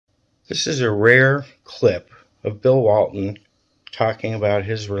This is a rare clip of Bill Walton talking about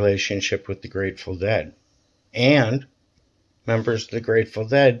his relationship with the Grateful Dead, and members of the Grateful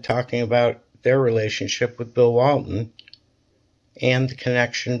Dead talking about their relationship with Bill Walton and the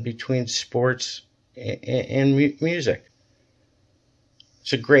connection between sports and music.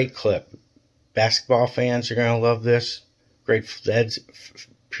 It's a great clip. Basketball fans are going to love this. Grateful Dead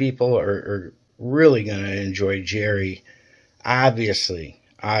people are really going to enjoy Jerry.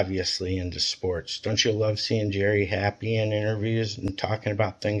 Obviously into sports. Don't you love seeing Jerry happy in interviews and talking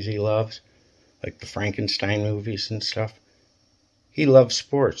about things he loves, like the Frankenstein movies and stuff? He loves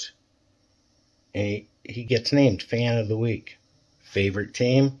sports, and he gets named Fan of the Week. Favorite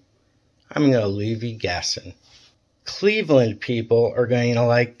team? I'm going to leave you guessing. Cleveland people are going to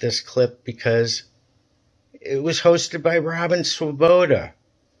like this clip because it was hosted by Robin Swoboda.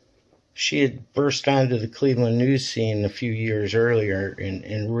 She had burst onto the Cleveland news scene a few years earlier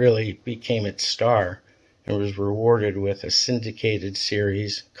and really became its star, and was rewarded with a syndicated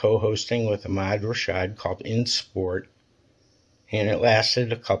series co-hosting with Ahmad Rashad called inSPORT, and it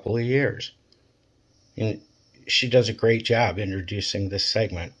lasted a couple of years. And she does a great job introducing this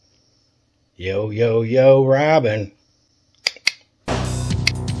segment. Yo, yo, yo, Robin.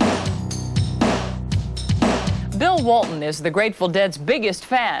 Bill Walton is the Grateful Dead's biggest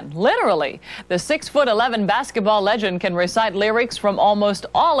fan, literally. The 6'11" basketball legend can recite lyrics from almost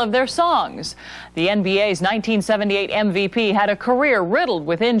all of their songs. The NBA's 1978 MVP had a career riddled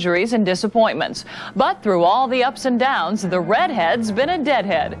with injuries and disappointments. But through all the ups and downs, the Redhead's been a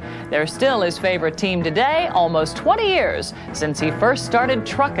deadhead. They're still his favorite team today, almost 20 years since he first started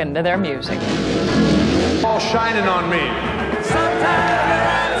trucking to their music. All shining on me.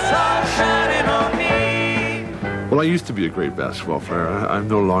 Sometimes it's all shining on me. Well, I used to be a great basketball player. I'm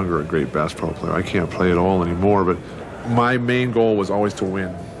no longer a great basketball player. I can't play at all anymore, but my main goal was always to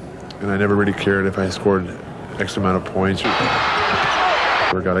win. And I never really cared if I scored X amount of points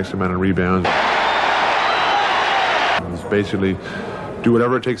or got X amount of rebounds. It was basically do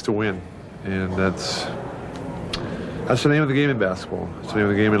whatever it takes to win. And that's the name of the game in basketball. It's the name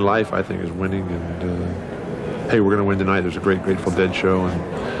of the game in life, I think, is winning. And hey, we're going to win tonight. There's a great Grateful Dead show, and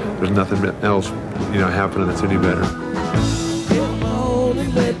there's nothing else, happening that's any better. Come on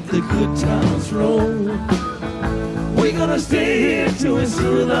and let the good times roll. We're gonna stay here till we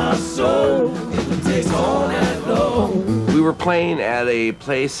soothe our soul. If it takes all night long. We were playing at a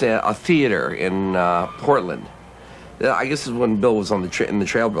place, a theater in Portland. I guess this is when Bill was on in the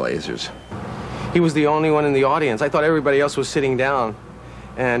Trailblazers. He was the only one in the audience. I thought everybody else was sitting down.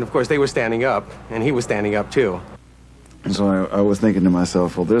 And, of course, they were standing up, and he was standing up, too. And so I was thinking to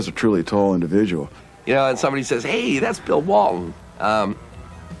myself, well, there's a truly tall individual. And somebody says, hey, that's Bill Walton. That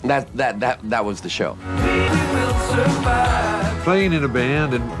was the show. Playing in a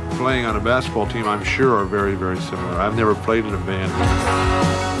band and playing on a basketball team, I'm sure, are very, very similar. I've never played in a band.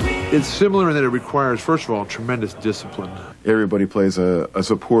 It's similar in that it requires, first of all, tremendous discipline. Everybody plays a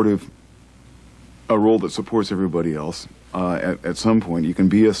role that supports everybody else. At some point, you can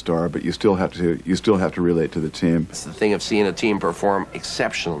be a star, but you still have to relate to the team. It's the thing of seeing a team perform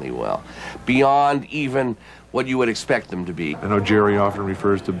exceptionally well, beyond even what you would expect them to be. I know Jerry often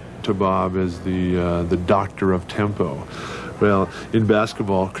refers to Bob as the doctor of tempo. Well, in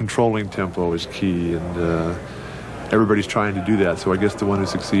basketball, controlling tempo is key, and everybody's trying to do that. So I guess the one who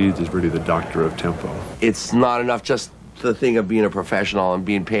succeeds is really the doctor of tempo. It's not enough just the thing of being a professional and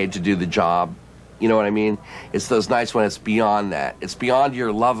being paid to do the job. You know what I mean? It's those nights when it's beyond that. It's beyond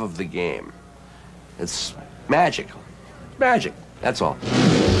your love of the game. It's magic. Magic. That's all.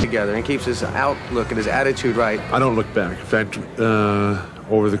 Together and keeps his outlook and his attitude right. I don't look back. In fact,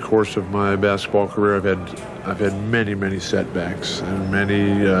 over the course of my basketball career, I've had many setbacks and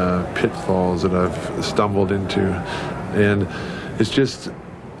many pitfalls that I've stumbled into, and it's just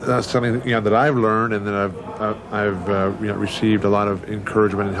something that I've learned, and that I've received a lot of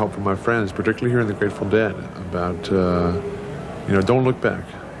encouragement and help from my friends, particularly here in the Grateful Dead, about don't look back,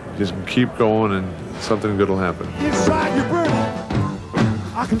 just keep going, and something good will happen. Inside your brain,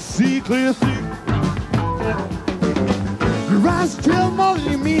 I can see clear through. Your eyes tell more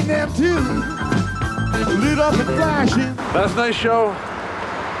than you mean them too. Lit up and flashing. Last night's show,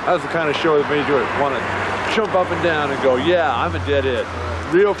 that was the kind of show that made you want to jump up and down and go, yeah, I'm a Deadhead.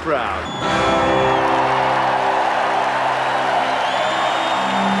 Real proud.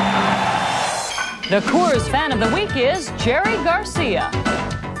 The Coors Fan of the Week is Jerry Garcia.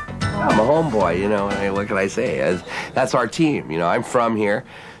 I'm a homeboy, what can I say? That's our team, I'm from here.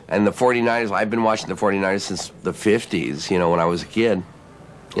 And the 49ers, I've been watching the 49ers since the 50s, when I was a kid.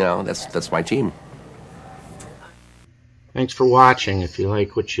 That's my team. Thanks for watching. If you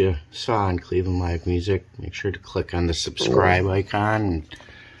like what you saw on Cleveland Live Music, make sure to click on the subscribe icon. And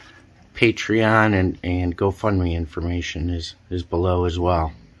Patreon and GoFundMe information is below as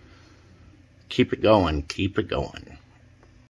well. Keep it going. Keep it going.